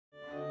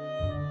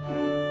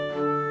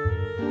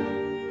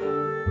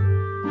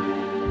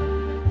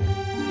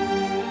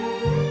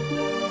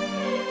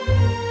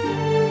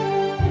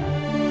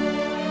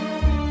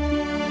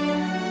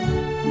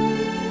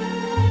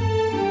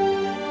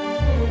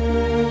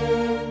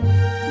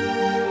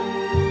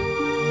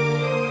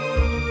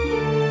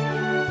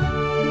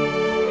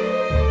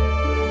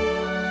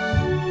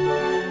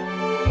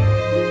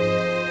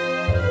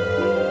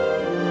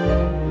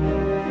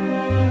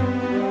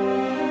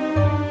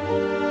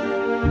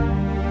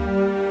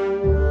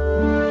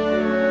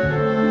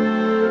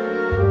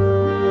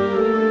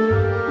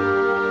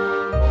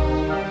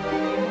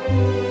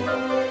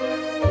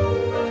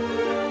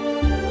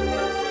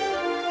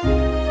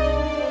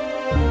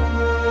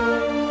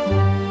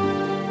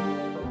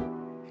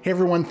Hey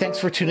everyone, thanks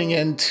for tuning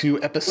in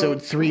to episode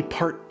 3,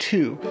 part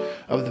 2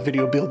 of the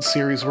video build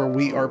series where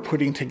we are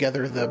putting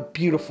together the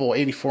beautiful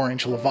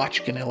 84-inch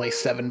Lavochkin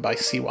La-7 by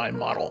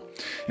CYModel.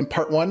 In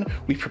part 1,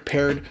 we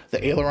prepared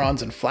the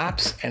ailerons and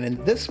flaps, and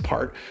in this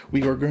part,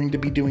 we are going to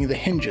be doing the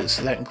hinges.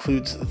 So that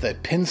includes the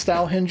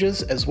pin-style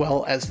hinges as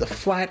well as the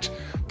flat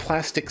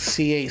plastic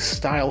CA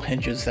style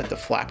hinges that the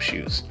flaps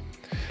use.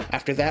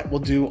 After that, we'll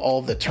do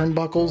all the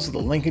turnbuckles, the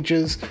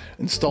linkages,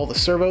 install the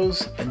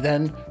servos, and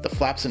then the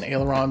flaps and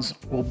ailerons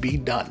will be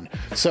done.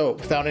 So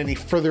without any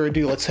further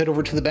ado, let's head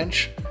over to the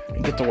bench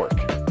and get to work.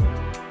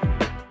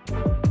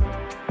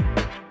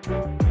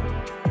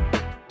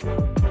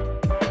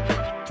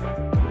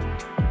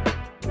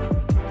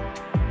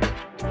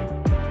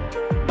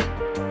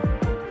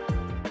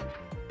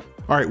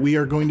 All right, we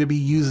are going to be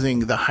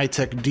using the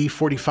Hi-Tech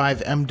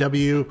D45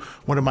 MW,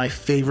 one of my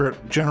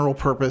favorite general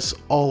purpose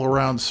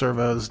all-around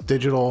servos,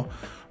 digital.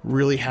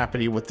 Really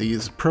happy with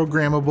these,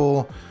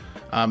 programmable.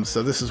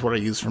 So this is what I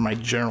use for my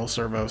general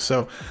servo.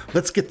 So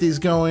let's get these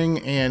going,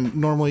 and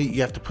normally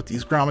you have to put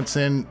these grommets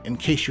in. In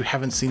case you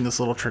haven't seen this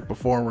little trick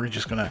before, we're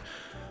just gonna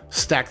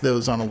stack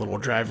those on a little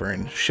driver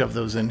and shove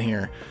those in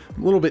here. A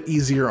little bit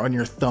easier on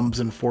your thumbs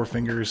and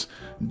forefingers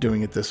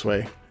doing it this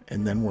way.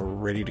 And then we're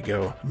ready to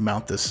go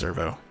mount this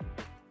servo.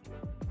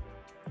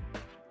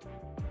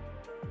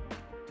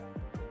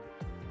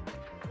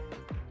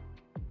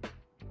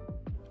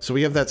 So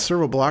we have that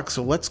servo block,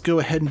 so let's go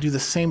ahead and do the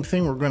same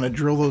thing. We're going to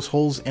drill those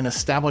holes and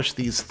establish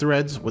these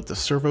threads with the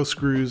servo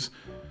screws,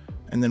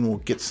 and then we'll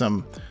get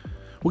some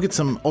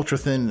ultra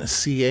thin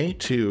CA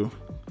to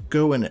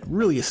go and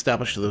really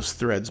establish those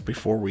threads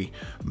before we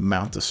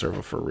mount the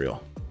servo for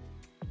real.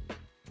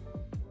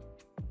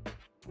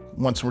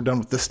 Once we're done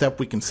with this step,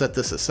 we can set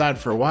this aside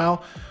for a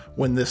while.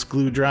 When this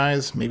glue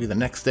dries, maybe the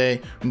next day,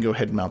 we can go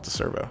ahead and mount the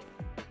servo.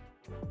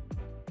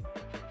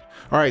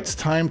 All right, it's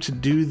time to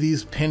do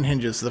these pin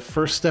hinges. The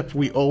first step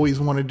we always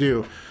want to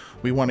do,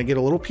 we want to get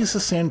a little piece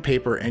of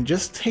sandpaper and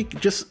just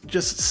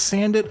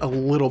sand it a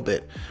little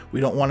bit. We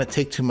don't want to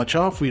take too much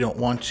off. We don't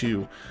want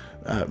to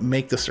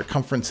make the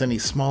circumference any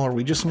smaller.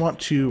 We just want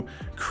to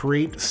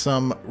create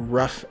some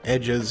rough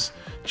edges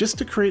just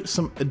to create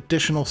some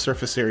additional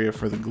surface area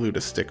for the glue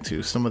to stick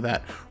to. Some of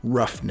that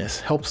roughness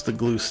helps the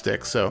glue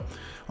stick. So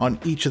on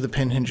each of the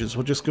pin hinges,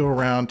 we'll just go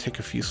around, take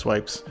a few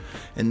swipes,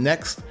 and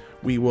next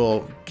we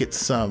will get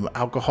some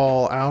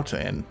alcohol out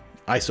and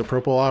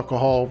isopropyl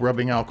alcohol,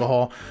 rubbing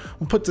alcohol.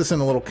 We'll put this in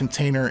a little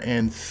container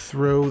and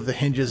throw the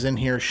hinges in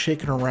here,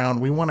 shake it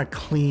around. We want to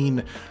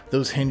clean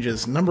those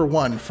hinges, number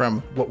one, from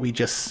what we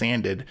just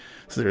sanded.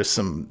 So there's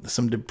some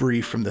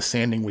debris from the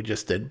sanding we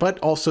just did, but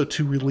also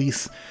to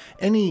release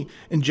any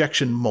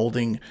injection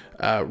molding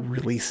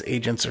release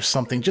agents or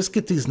something. Just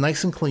get these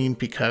nice and clean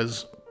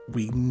because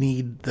we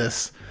need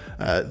this,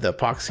 the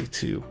epoxy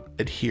to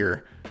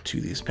adhere to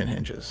these pin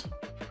hinges.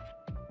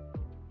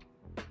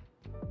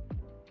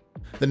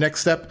 The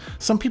next step,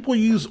 some people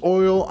use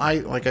oil.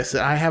 Like I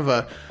said, I have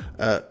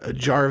a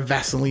jar of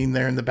Vaseline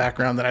there in the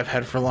background that I've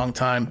had for a long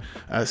time.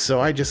 So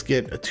I just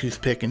get a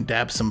toothpick and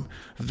dab some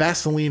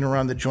Vaseline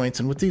around the joints.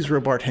 And with these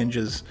Robart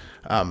hinges,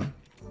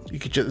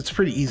 it's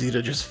pretty easy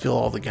to just fill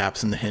all the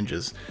gaps in the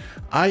hinges.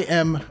 I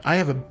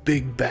have a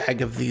big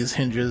bag of these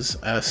hinges.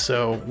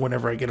 So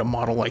whenever I get a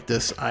model like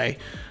this, I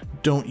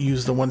don't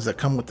use the ones that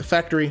come with the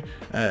factory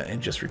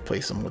and just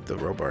replace them with the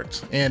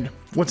Robarts. And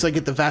once I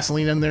get the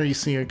Vaseline in there, you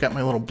see I got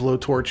my little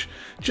blowtorch.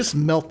 Just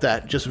melt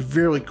that just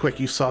really quick.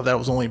 You saw that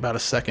was only about a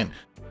second.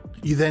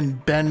 You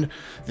then bend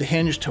the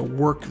hinge to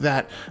work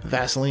that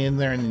Vaseline in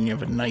there, and then you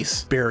have a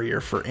nice barrier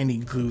for any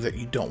glue that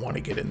you don't want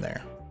to get in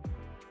there.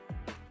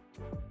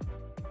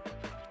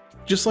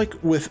 Just like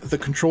with the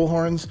control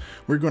horns,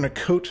 we're going to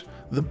coat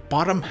the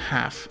bottom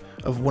half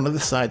of one of the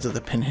sides of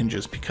the pin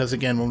hinges, because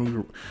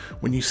again,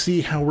 when you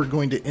see how we're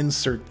going to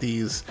insert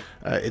these,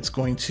 it's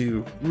going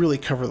to really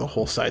cover the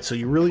whole side. So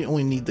you really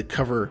only need to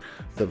cover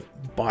the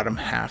bottom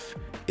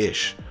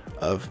half-ish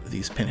of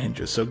these pin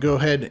hinges. So go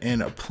ahead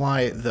and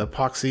apply the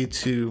epoxy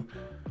to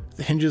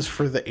the hinges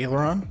for the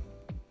aileron.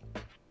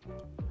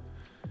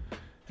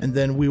 And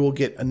then we will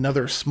get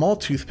another small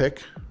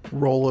toothpick,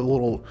 roll a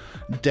little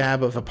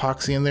dab of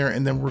epoxy in there,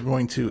 and then we're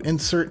going to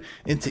insert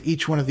into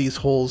each one of these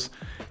holes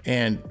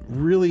and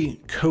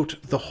really coat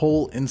the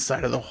whole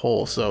inside of the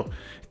hole. So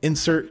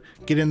insert,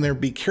 get in there,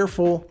 be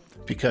careful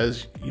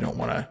because you don't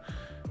want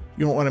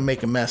to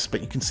make a mess,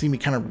 but you can see me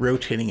kind of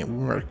rotating it.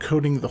 We're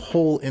coating the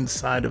whole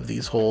inside of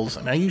these holes,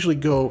 and I usually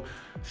go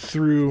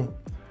through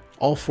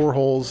all 4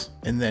 holes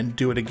and then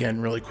do it again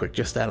really quick,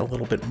 just add a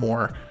little bit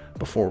more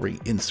before we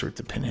insert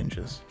the pin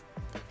hinges.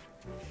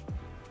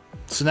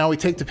 So now we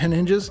take the pin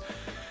hinges,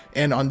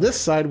 and on this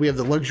side we have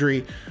the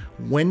luxury,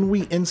 when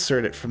we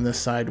insert it from this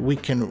side, we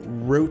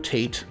can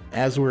rotate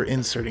as we're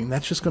inserting.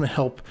 That's just going to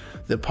help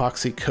the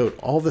epoxy coat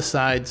all the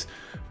sides,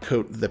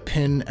 coat the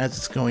pin as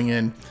it's going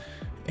in,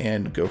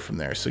 and go from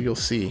there. So you'll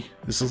see,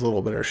 this is a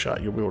little better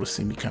shot. You'll be able to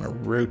see me kind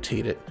of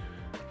rotate it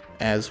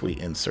as we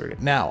insert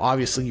it. Now,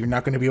 obviously, you're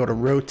not going to be able to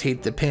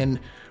rotate the pin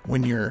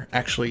when you're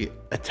actually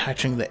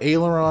attaching the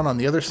aileron on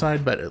the other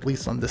side, but at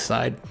least on this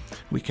side,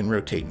 we can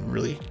rotate and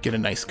really get a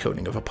nice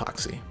coating of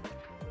epoxy.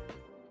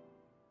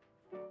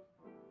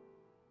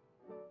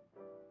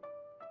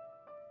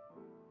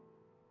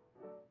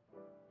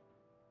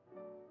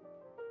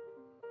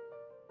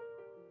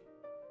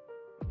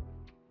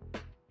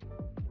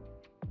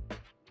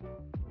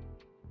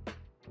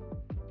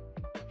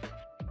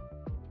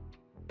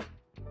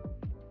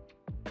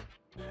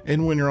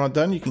 And when you're all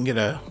done, you can get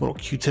a little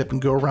Q-tip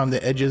and go around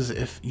the edges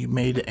if you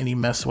made any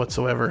mess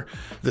whatsoever.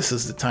 This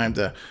is the time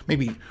to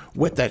maybe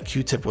wet that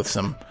Q-tip with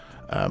some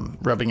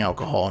rubbing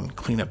alcohol and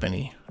clean up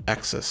any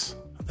excess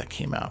that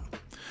came out.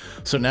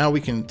 So now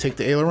we can take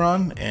the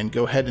aileron and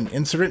go ahead and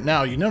insert it.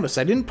 Now you notice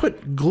I didn't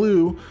put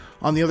glue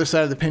on the other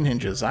side of the pin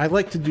hinges. I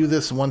like to do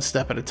this one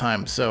step at a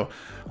time. So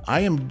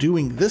I am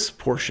doing this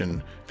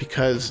portion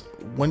because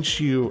once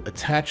you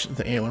attach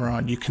the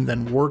aileron, you can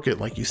then work it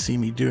like you see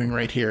me doing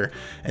right here.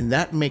 And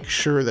that makes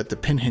sure that the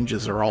pin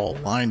hinges are all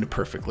aligned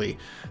perfectly.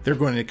 They're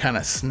going to kind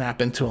of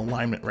snap into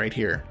alignment right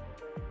here.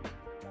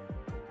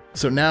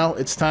 So now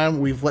it's time,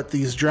 we've let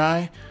these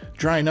dry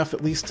enough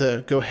at least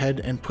to go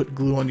ahead and put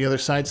glue on the other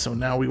side. So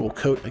now we will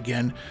coat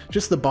again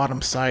just the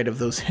bottom side of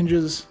those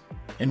hinges,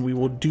 and we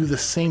will do the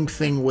same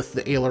thing with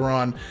the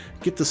aileron.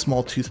 Get the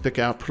small toothpick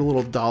out, put a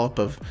little dollop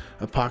of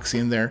epoxy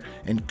in there,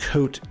 and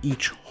coat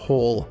each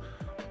hole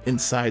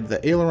inside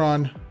the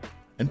aileron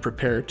and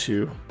prepare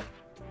to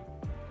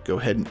go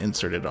ahead and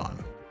insert it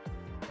on.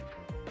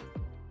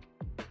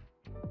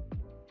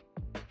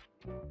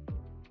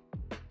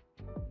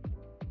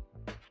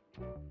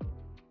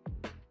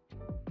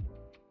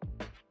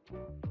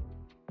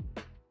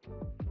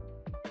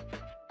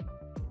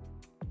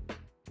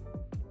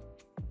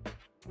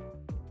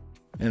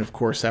 And of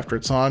course, after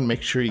it's on,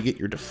 make sure you get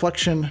your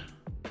deflection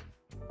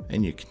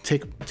and you can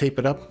tape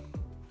it up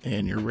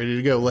and you're ready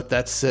to go. Let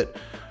that sit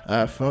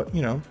for,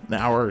 an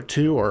hour or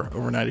two or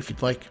overnight if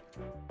you'd like.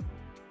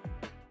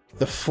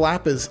 The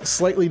flap is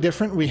slightly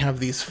different. We have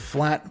these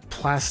flat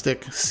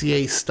plastic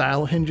CA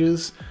style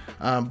hinges,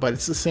 but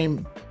it's the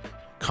same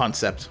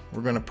concept.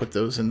 We're going to put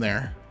those in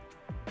there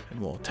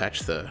and we'll attach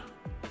the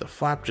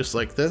flap just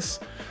like this.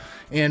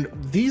 And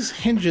these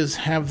hinges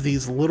have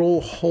these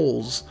little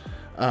holes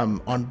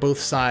on both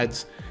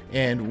sides,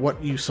 and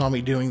what you saw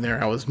me doing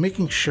there, I was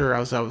making sure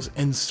as I was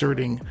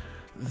inserting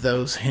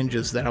those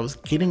hinges that I was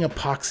getting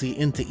epoxy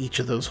into each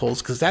of those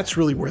holes, because that's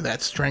really where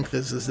that strength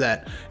is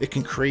that it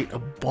can create a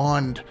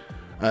bond.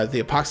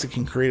 The epoxy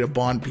can create a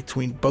bond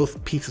between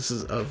both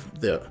pieces of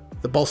the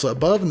balsa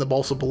above and the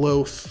balsa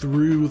below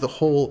through the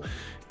hole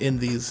in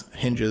these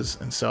hinges.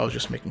 And so I was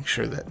just making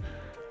sure that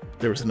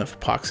there was enough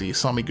epoxy. You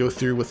saw me go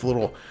through with a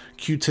little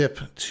Q-tip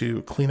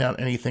to clean out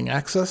anything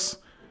excess,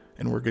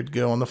 and we're good to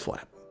go on the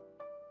flap.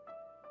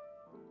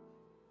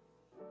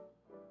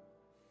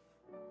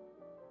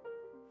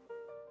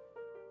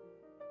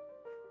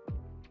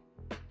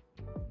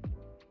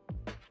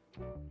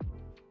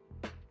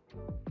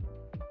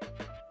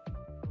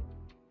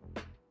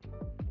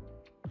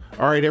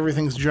 All right,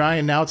 everything's dry,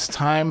 and now it's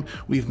time.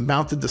 We've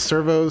mounted the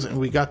servos, and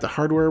we got the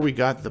hardware, we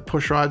got the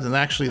push rods, and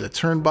actually the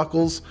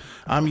turnbuckles.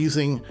 I'm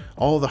using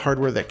all the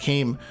hardware that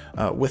came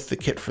with the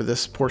kit for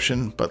this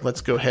portion, but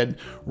let's go ahead,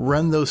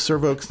 run those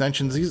servo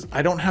extensions.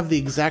 I don't have the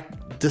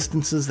exact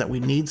distances that we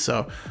need,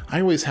 so I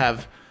always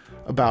have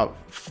about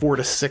 4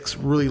 to 6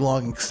 really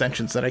long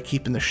extensions that I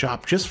keep in the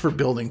shop just for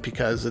building,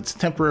 because it's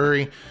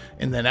temporary,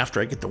 and then after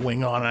I get the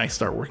wing on and I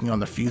start working on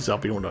the fuse, I'll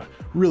be able to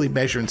really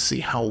measure and see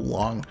how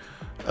long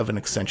of an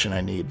extension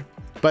I need.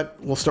 But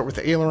we'll start with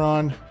the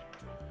aileron.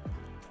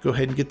 Go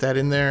ahead and get that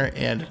in there,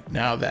 and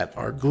now that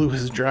our glue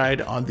has dried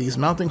on these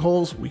mounting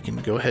holes, we can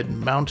go ahead and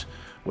mount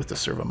with the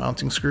servo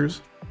mounting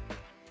screws.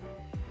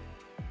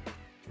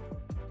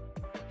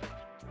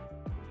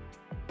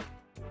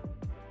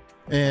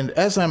 And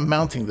as I'm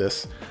mounting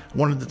this, I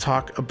wanted to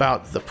talk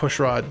about the push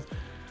rod.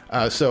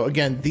 So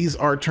again, these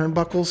are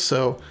turnbuckles,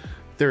 so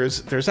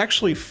there's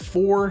actually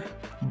 4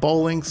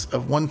 ball links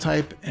of one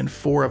type and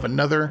 4 of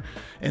another,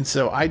 and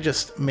so I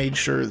just made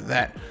sure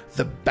that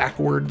the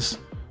backwards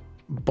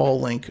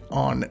ball link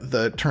on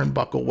the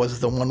turnbuckle was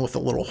the one with a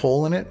little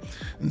hole in it.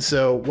 And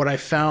so what I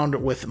found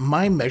with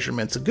my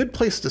measurements, a good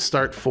place to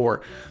start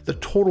for the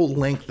total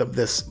length of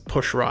this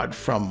push rod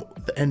from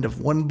the end of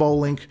one ball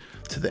link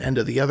to the end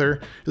of the other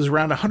is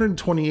around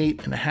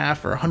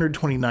 128.5 or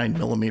 129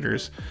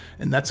 millimeters,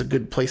 and that's a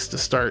good place to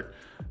start.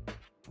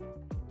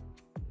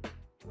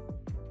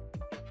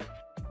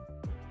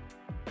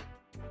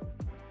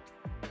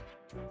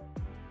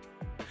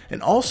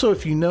 And also,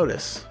 if you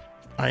notice,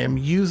 I am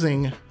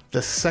using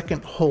the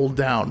second hole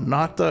down,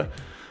 not the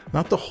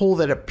hole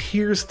that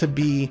appears to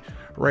be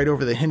right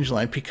over the hinge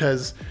line,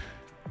 because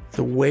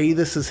the way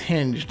this is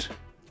hinged,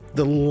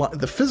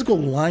 the physical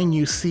line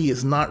you see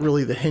is not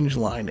really the hinge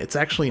line. It's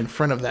actually in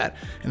front of that.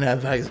 And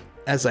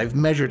as I've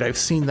measured, I've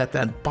seen that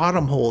that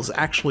bottom hole is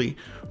actually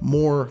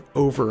more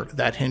over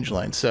that hinge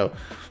line. So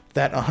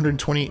that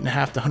 128.5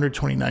 to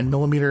 129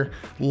 millimeter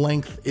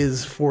length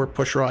is for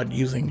push rod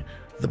using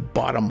the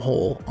bottom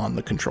hole on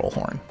the control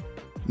horn.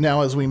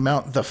 Now as we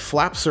mount the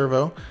flap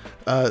servo,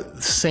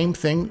 same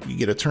thing, you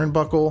get a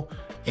turnbuckle,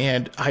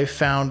 and I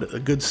found a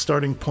good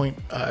starting point.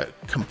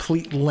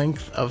 Complete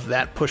length of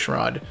that push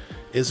rod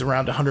is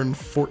around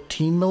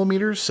 114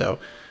 millimeters, so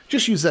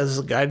just use that as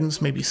a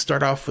guidance. Maybe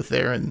start off with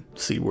there and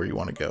see where you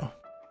want to go.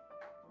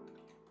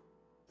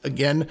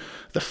 Again,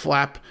 the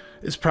flap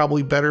is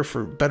probably better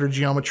for better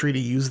geometry to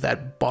use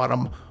that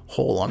bottom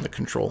hole on the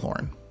control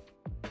horn.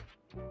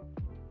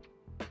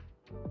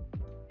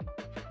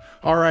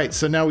 All right,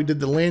 so now we did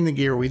the landing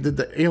gear, we did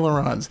the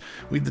ailerons,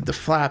 we did the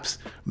flaps,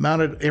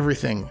 mounted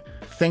everything.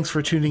 Thanks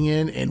for tuning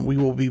in, and we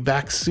will be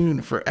back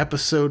soon for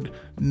episode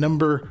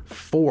number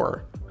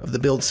 4 of the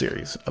build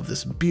series of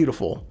this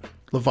beautiful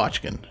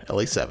Lavochkin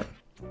La-7.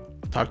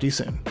 Talk to you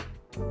soon.